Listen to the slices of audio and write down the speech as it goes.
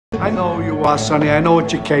I know who you are, Sonny. I know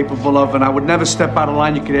what you're capable of, and I would never step out of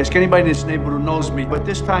line. You could ask anybody in this neighborhood who knows me. But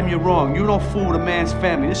this time you're wrong. You don't fool with a man's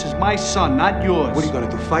family. This is my son, not yours. What are you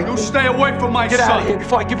gonna do, fight me? You stay away from my son. Get out of here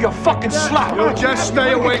before I give you a fucking slap. You just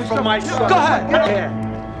stay away from my son. Go ahead. Get here.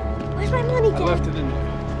 Where's my money, Dad? I left it in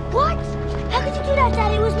there. What? How could you do that,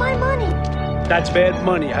 Dad? It was my money. That's bad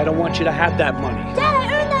money. I don't want you to have that money. Dad,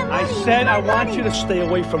 I earned that money. I said I want you to stay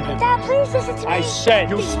away from him. Dad, please listen to me. I said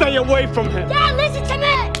you stay away from him. Dad, listen to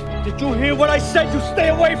me. Did you hear what I said? You stay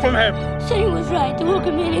away from him. Sonny was right. The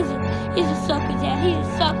Walker man he's a sucker, Dad. He's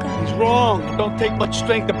a sucker. He's wrong. It don't take much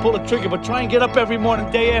strength to pull a trigger, but try and get up every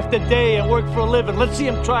morning, day after day, and work for a living. Let's see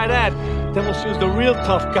him try that. Then we'll see who's the real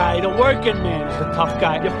tough guy. The working man is the tough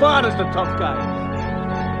guy. Your father's the tough guy.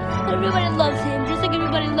 Everybody loves him, just like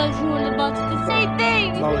everybody loves you in the box. It's the same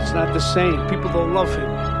thing. No, it's not the same. People don't love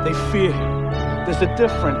him. They fear him. There's a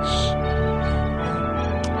difference.